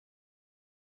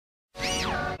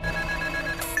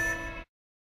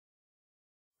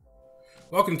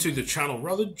Welcome to the channel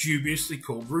rather dubiously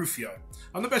called Rufioh.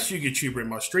 I'm the best Yu-Gi-Oh tuber in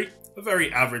my street, a very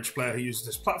average player who uses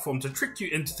this platform to trick you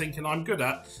into thinking I'm good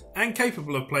at and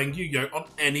capable of playing Yu-Gi-Oh on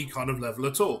any kind of level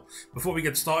at all. Before we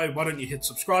get started, why don't you hit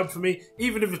subscribe for me,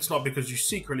 even if it's not because you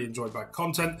secretly enjoy bad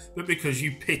content, but because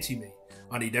you pity me.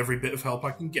 I need every bit of help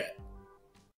I can get.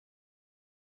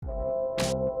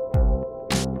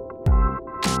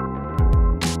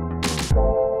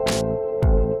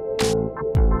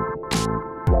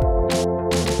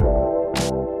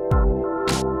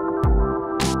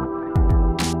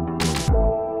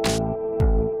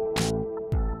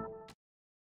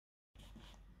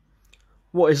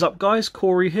 What is up guys,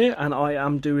 Corey here, and I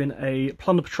am doing a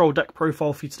Plunder Patrol Deck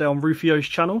Profile for you today on Rufioh's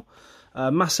channel.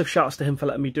 Massive shouts to him for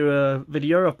letting me do a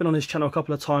video. I've been on his channel a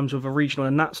couple of times with a regional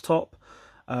and Nats top,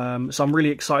 so I'm really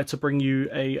excited to bring you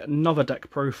another deck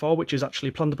profile, which is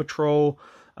actually Plunder Patrol.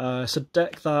 It's a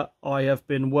deck that I have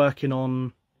been working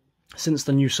on since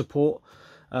the new support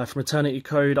from Eternity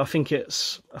Code. I think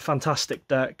it's a fantastic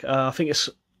deck. I think it's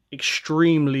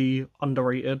extremely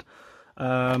underrated.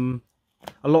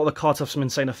 A lot of the cards have some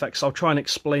insane effects, so I'll try and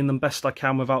explain them best I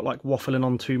can without like waffling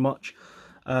on too much.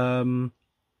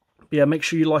 Yeah, make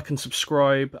sure you like and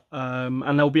subscribe, and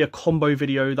there'll be a combo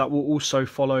video that will also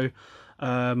follow.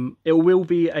 It will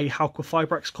be a Halqa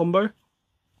Fibrex combo,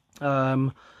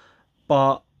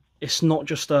 but it's not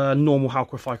just a normal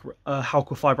Halqa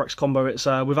Fibrex combo. It's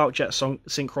without Jet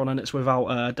Synchron and it's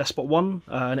without Despot 1,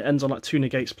 and it ends on like 2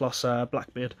 negates plus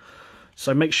Blackbeard.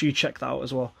 So make sure you check that out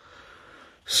as well.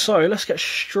 So let's get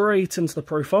straight into the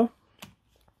profile.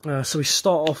 So we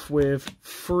start off with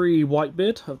 3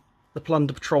 Whitebeard, the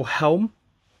Plunder Patrol Helm.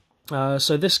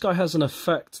 So this guy has an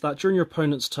effect that during your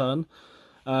opponent's turn,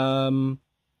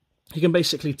 he can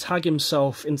basically tag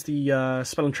himself into the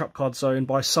spell and trap card zone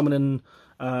by summoning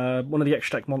one of the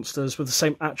extra deck monsters with the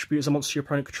same attribute as a monster your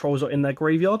opponent controls or in their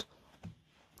graveyard.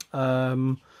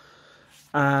 And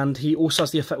he also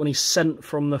has the effect when he's sent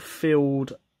from the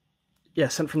field. Yeah,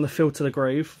 sent from the field to the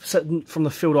grave. Sent from the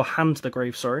field or hand to the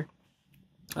grave, sorry.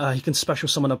 He can special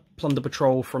summon a Plunder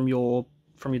Patrol from your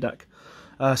deck.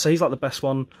 So he's like the best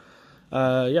one.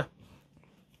 Yeah.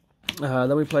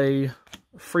 Then we play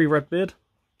 3 Redbeard.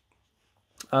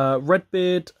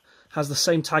 Redbeard has the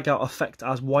same tag out effect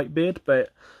as Whitebeard, but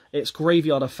its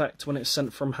graveyard effect when it's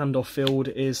sent from hand or field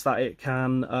is that it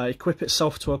can equip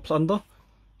itself to a plunder.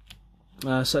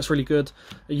 So that's really good.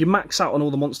 You max out on all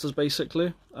the monsters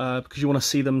basically, because you want to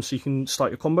see them so you can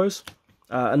start your combos.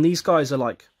 And these guys are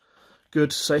like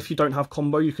good, so if you don't have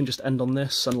combo you can just end on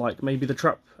this and like maybe the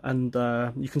trap, and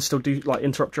you can still do like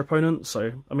interrupt your opponent.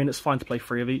 So I mean it's fine to play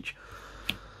 3 of each.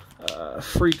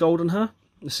 3 Golden Hair.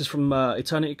 This is from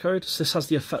Eternity Code. So this has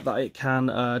the effect that it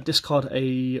can discard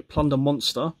a plunder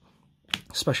monster,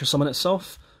 special summon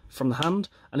itself from the hand,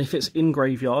 and if it's in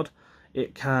graveyard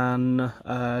it can,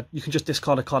 you can just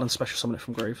discard a card and special summon it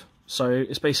from grave. So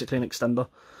it's basically an extender.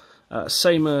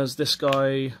 Same as this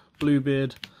guy,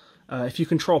 Bluebeard. If you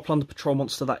control a Plunder Patrol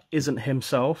monster that isn't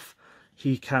himself,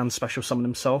 he can special summon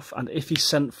himself. And if he's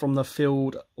sent from the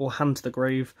field or hand to the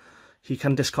grave, he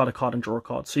can discard a card and draw a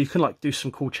card. So you can like do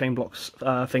some cool chain blocks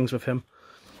things with him.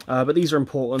 But these are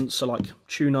important, so like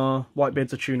Tuner,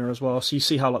 Whitebeard's a tuner as well. So you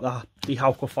see how like the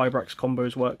Halqa Fibrex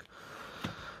combos work.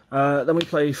 Then we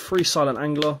play 3 Silent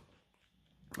Angler.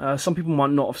 Some people might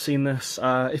not have seen this.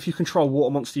 If you control a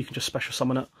water monster, you can just special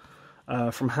summon it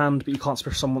from hand, but you can't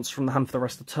special summon monsters from the hand for the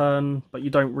rest of the turn, but you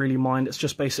don't really mind. It's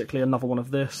just basically another one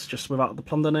of this, just without the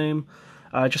plunder name.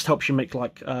 It just helps you make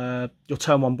like your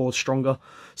turn 1 board stronger.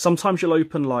 Sometimes you'll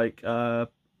open like a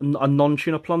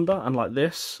non-tuner plunder, and like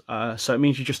this, so it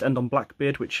means you just end on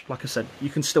Blackbeard, which, like I said, you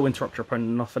can still interrupt your opponent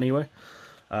enough anyway.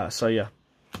 So yeah.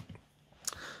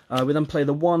 We then play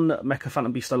the 1 Mecha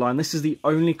Phantom Beast line. This is the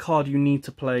only card you need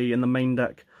to play in the main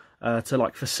deck to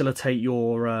like facilitate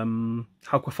your Halqa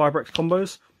Fibrex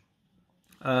combos.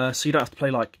 So you don't have to play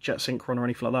like Jet Synchron or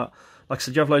anything like that. Like I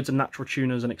said, you have loads of natural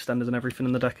tuners and extenders and everything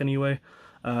in the deck anyway.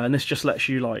 And this just lets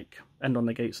you like end on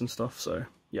negates and stuff, so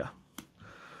yeah.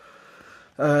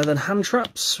 Then hand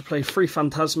traps. We play 3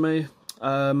 Phantasme.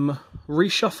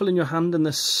 Reshuffling your hand in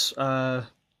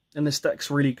this deck's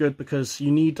really good because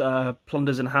you need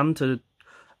plunders in hand to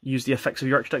use the effects of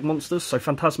your extra deck monsters. So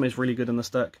Phantasme is really good in this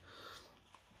deck.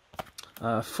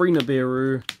 3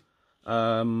 Nibiru,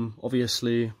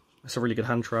 obviously it's a really good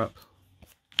hand trap,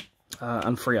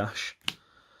 and 3 Ash.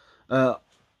 I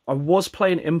was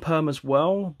playing Imperm as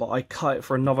well, but I cut it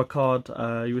for another card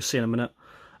you will see in a minute.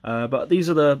 But these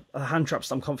are the hand traps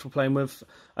that I'm comfortable playing with.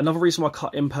 Another reason why I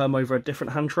cut Imperm over a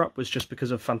different hand trap was just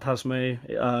because of Phantasme.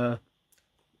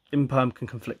 Imperm can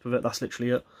conflict with it, that's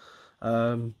literally it.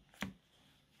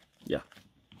 yeah.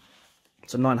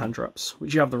 So 9 hand traps,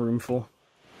 which you have the room for.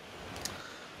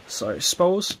 So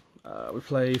spells, we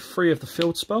play 3 of the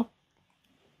field spell.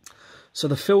 So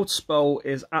the field spell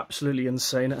is absolutely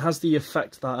insane. It has the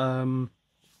effect that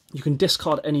you can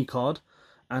discard any card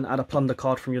and add a plunder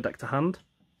card from your deck to hand.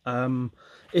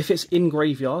 If it's in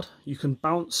graveyard, you can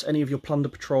bounce any of your Plunder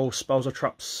Patrol spells or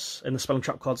traps in the spell and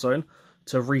trap card zone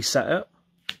to reset it.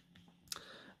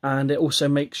 And it also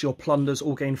makes your plunders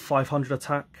all gain 500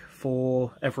 attack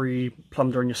for every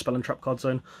plunder in your spell and trap card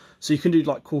zone. So you can do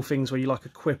like cool things where you like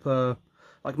equip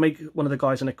like make one of the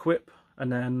guys an equip,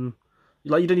 and then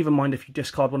like you don't even mind if you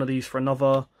discard one of these for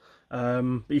another,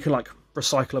 but you can like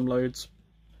recycle them loads.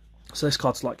 So this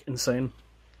card's like insane.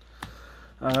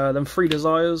 Then 3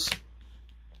 Desires.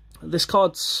 This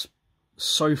card's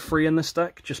so free in this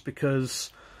deck just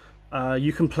because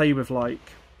you can play with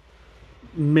like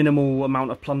minimal amount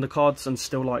of plunder cards and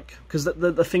still like, because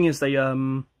the thing is they're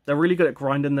really good at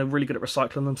grinding, they're really good at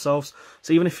recycling themselves.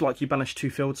 So even if like you banish 2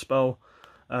 field spell,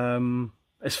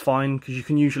 it's fine because you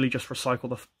can usually just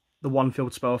recycle the 1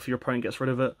 field spell if your opponent gets rid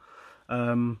of it.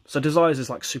 So Desires is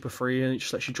like super free and it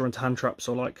just lets you draw into hand traps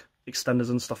or like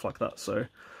extenders and stuff like that. So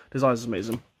Desires is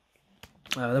amazing.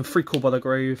 Then 3 Call by the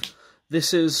Grave.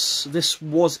 This was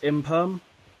imperm,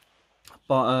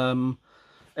 but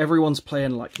everyone's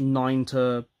playing like 9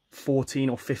 to 14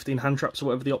 or 15 hand traps or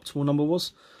whatever the optimal number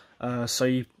was. So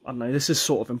I don't know, this is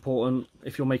sort of important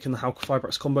if you're making the Hulk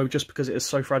Fibrex combo, just because it is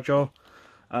so fragile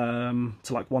to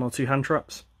like 1 or 2 hand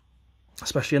traps,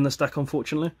 especially in this deck,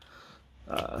 unfortunately.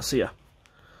 So yeah.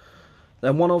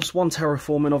 Then 1 ofs, 1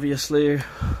 Terraforming, obviously.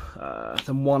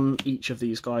 Then 1 each of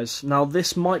these guys. Now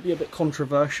this might be a bit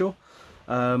controversial,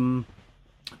 but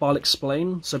I'll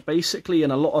explain. So basically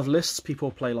in a lot of lists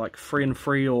people play like 3 and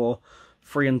 3 or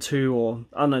 3 and 2, or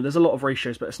I don't know, there's a lot of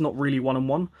ratios, but it's not really 1 and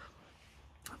 1.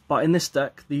 But in this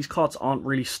deck, these cards aren't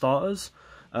really starters.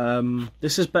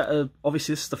 This is better,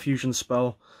 obviously this is the fusion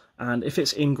spell, and if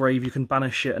it's in grave you can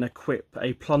banish it and equip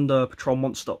a Plunder Patrol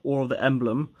monster or the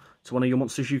emblem to one of your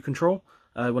monsters you control,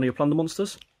 one of your plunder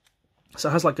monsters. So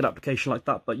it has like good application like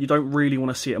that, but you don't really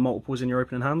want to see it in multiples in your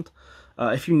opening hand.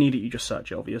 If you need it, you just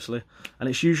search it, obviously, and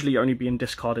it's usually only being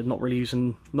discarded, not really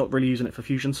using it for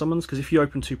fusion summons. Because if you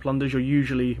open 2 plunders, you're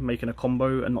usually making a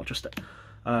combo and not just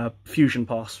fusion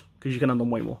pass, because you can end on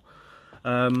way more.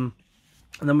 And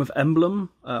then with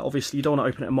emblem, obviously you don't want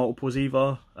to open it in multiples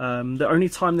either. The only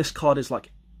time this card is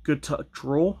like good to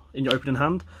draw in your opening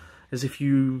hand is if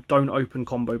you don't open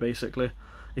combo, basically.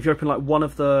 If you open like one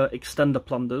of the extender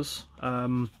plunders,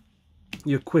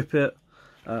 you equip it,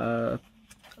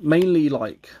 mainly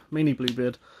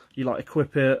Bluebeard, you like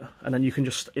equip it and then you can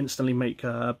just instantly make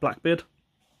Blackbeard.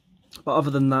 But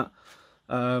other than that,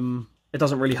 it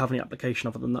doesn't really have any application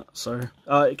other than that. So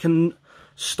it can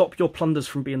stop your plunders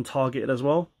from being targeted as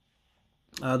well,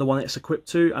 the one it's equipped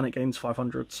to, and it gains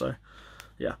 500, so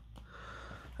yeah.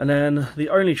 And then the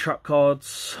only trap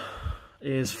cards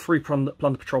is 3 Plunder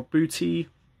Patrol Booty.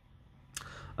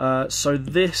 So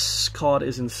this card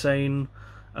is insane.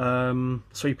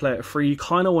 So you play it at 3. You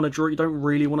kind of want to draw it. You don't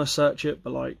really want to search it,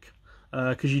 but like,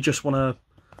 because you just want to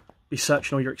be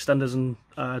searching all your extenders and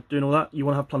doing all that. You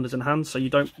want to have plunders in hand, so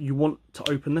you want to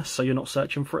open this, so you're not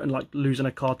searching for it and like losing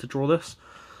a card to draw this.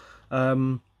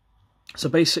 So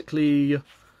basically,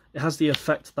 it has the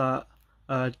effect that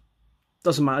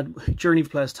doesn't matter, during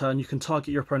each player's turn you can target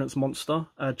your opponent's monster,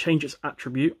 change its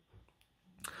attribute,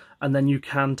 and then you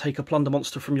can take a plunder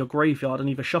monster from your graveyard and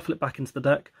either shuffle it back into the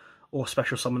deck or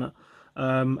special summon it,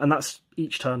 and that's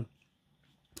each turn.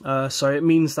 So it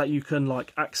means that you can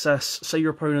like access, say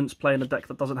your opponent's playing a deck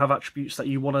that doesn't have attributes that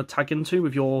you want to tag into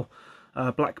with your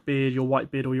Blackbeard, your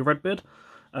Whitebeard or your Redbeard.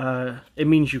 It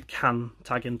means you can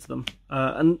tag into them.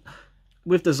 And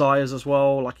with Desires as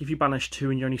well, like if you banish 2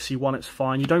 and you only see 1, it's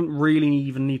fine. You don't really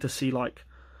even need to see like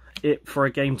it for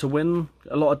a game to win.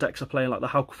 A lot of decks are playing like the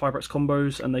Hulk Fibrex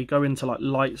combos and they go into like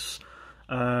lights,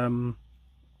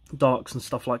 darks and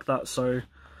stuff like that, so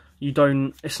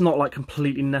it's not like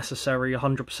completely necessary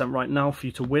 100% right now for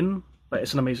you to win, but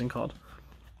it's an amazing card.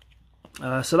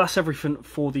 So that's everything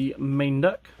for the main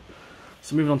deck.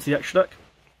 So moving on to the extra deck.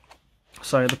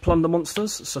 So the Plunder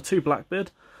monsters, so 2 Blackbeard.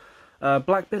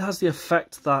 Blackbeard has the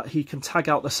effect that he can tag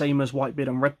out the same as Whitebeard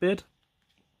and Redbeard,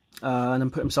 and then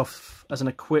put himself as an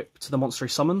equip to the monster he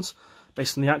summons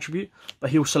based on the attribute, but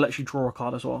he also lets you draw a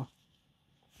card as well.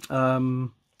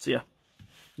 So yeah,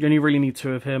 you only really need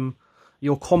 2 of him.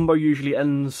 Your combo usually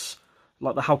ends,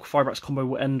 like the Hulk Fibrex combo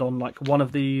will end on like 1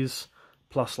 of these,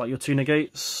 plus like your 2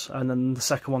 negates, and then the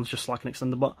second one's just like an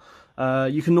extender,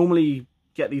 but you can normally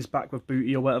get these back with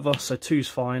booty or whatever, so 2's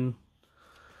fine.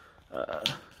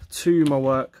 2 more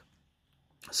work.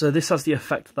 So this has the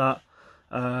effect that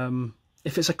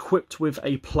if it's equipped with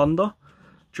a Plunder,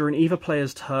 during either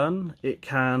player's turn, it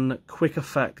can quick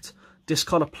effect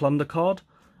discard a Plunder card,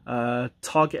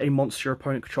 target a monster your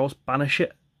opponent controls, banish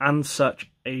it, and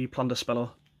search a Plunder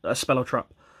spell or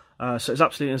trap. So it's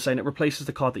absolutely insane. It replaces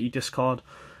the card that you discard.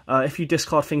 If you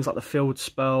discard things like the field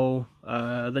spell,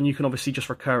 then you can obviously just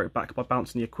recur it back by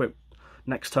bouncing the equip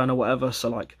next turn or whatever. So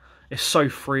like, it's so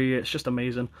free, it's just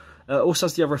amazing. It also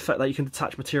has the other effect that you can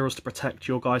detach materials to protect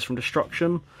your guys from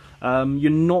destruction.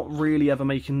 You're not really ever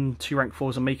making 2 rank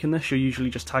 4s and making this, you're usually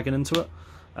just tagging into it.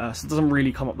 So it doesn't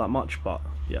really come up that much, but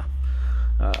yeah.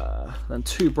 Then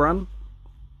 2 Bran.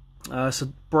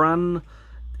 So Bran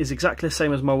is exactly the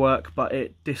same as my work, but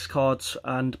it discards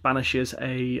and banishes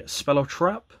a spell or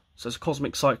trap. So it's a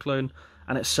Cosmic Cyclone,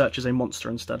 and it searches a monster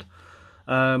instead.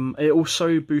 It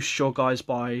also boosts your guys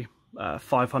by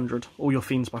 500, all your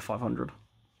fiends by 500.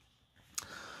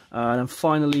 And then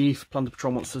finally, for Plunder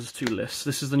Patrol Monsters 2 lists.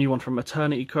 This is the new one from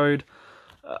Eternity Code.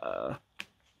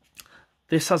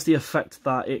 This has the effect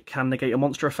that it can negate a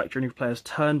monster effect during your player's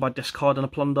turn by discarding a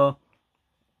Plunder.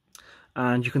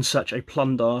 And you can search a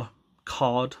Plunder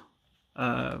card,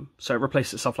 so it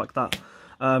replaces itself like that.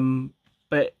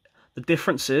 But the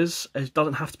difference is, it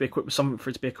doesn't have to be equipped with something for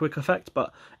it to be a quick effect,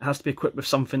 but it has to be equipped with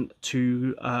something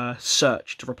to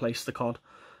search to replace the card.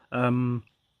 But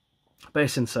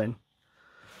it's insane.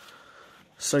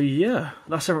 So yeah,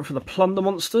 that's everything for the Plunder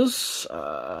monsters.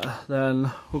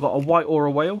 Then we've got a White Aura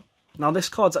Whale. Now this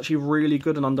card's actually really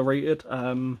good and underrated.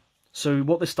 So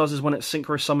what this does is when it's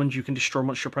synchro summoned, you can destroy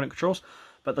monster your opponent controls.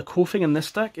 But the cool thing in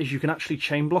this deck is you can actually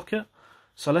chain block it.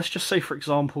 So let's just say, for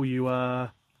example, you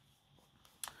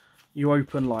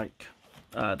open like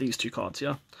these 2 cards,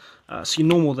 yeah? So you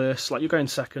normal this, like you're going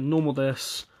second, normal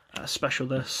this, special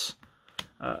this.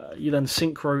 You then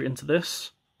synchro into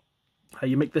this.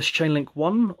 You make this chain link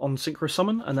 1 on synchro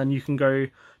summon, and then you can go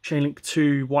chain link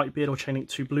 2 Whitebeard or chain link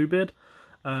 2 Bluebeard.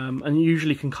 And you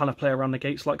usually can kind of play around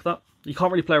negates like that. You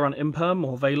can't really play around Imperm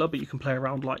or Veiler, but you can play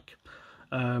around like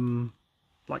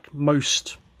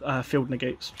most field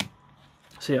negates.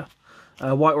 So yeah,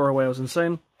 White Aura Whale is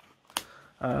insane.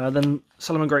 Then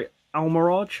Salamangreat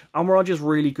Almirage. Almirage is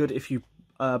really good if you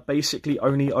basically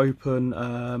only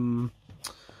open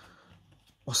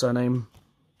what's her name?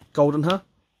 Golden Hair.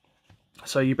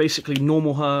 So you basically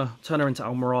normal her, turn her into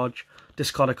Almirage,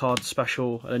 discard a card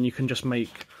special, and then you can just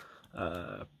make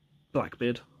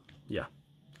Blackbeard. Yeah.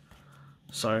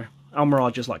 So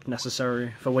Almirage is like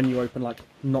necessary for when you open like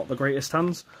not the greatest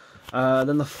hands.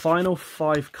 Then the final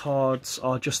 5 cards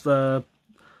are just the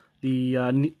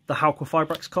Halqua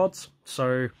Fibrax cards.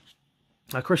 So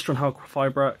Crystal Halqua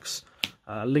Fibrax,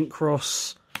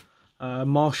 Linkross,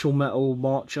 Martial Metal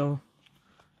Marcher,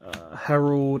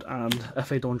 Herald, and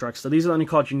FA Dawn Dragster. These are the only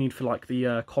cards you need for like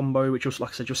the combo, which,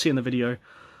 like I said, you'll see in the video.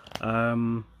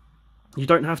 You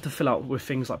don't have to fill out with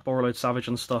things like Borreload Savage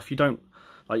and stuff. You don't,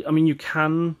 like, I mean, you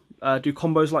can do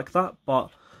combos like that, but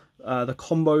the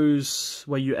combos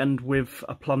where you end with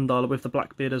a Plunder with the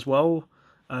Blackbeard as well,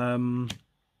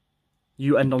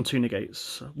 you end on 2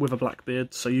 negates with a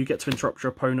Blackbeard, so you get to interrupt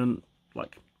your opponent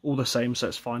like all the same, so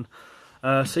it's fine.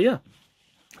 So yeah,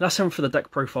 that's everything for the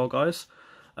deck profile, guys.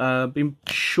 Be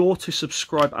sure to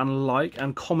subscribe and like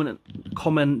and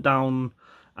comment down.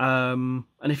 And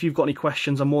if you've got any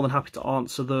questions, I'm more than happy to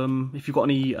answer them. If you've got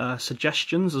any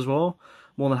suggestions as well,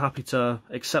 more than happy to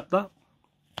accept that.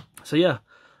 So yeah,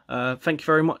 thank you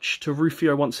very much to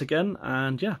Rufioh once again,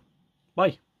 and yeah,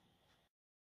 bye.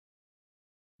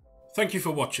 Thank you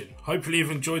for watching. Hopefully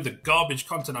you've enjoyed the garbage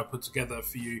content I put together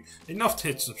for you enough to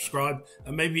hit subscribe,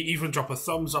 and maybe even drop a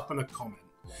thumbs up and a comment.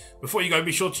 Before you go,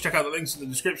 be sure to check out the links in the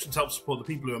description to help support the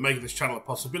people who are making this channel a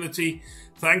possibility.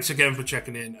 Thanks again for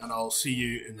checking in, and I'll see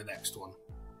you in the next one.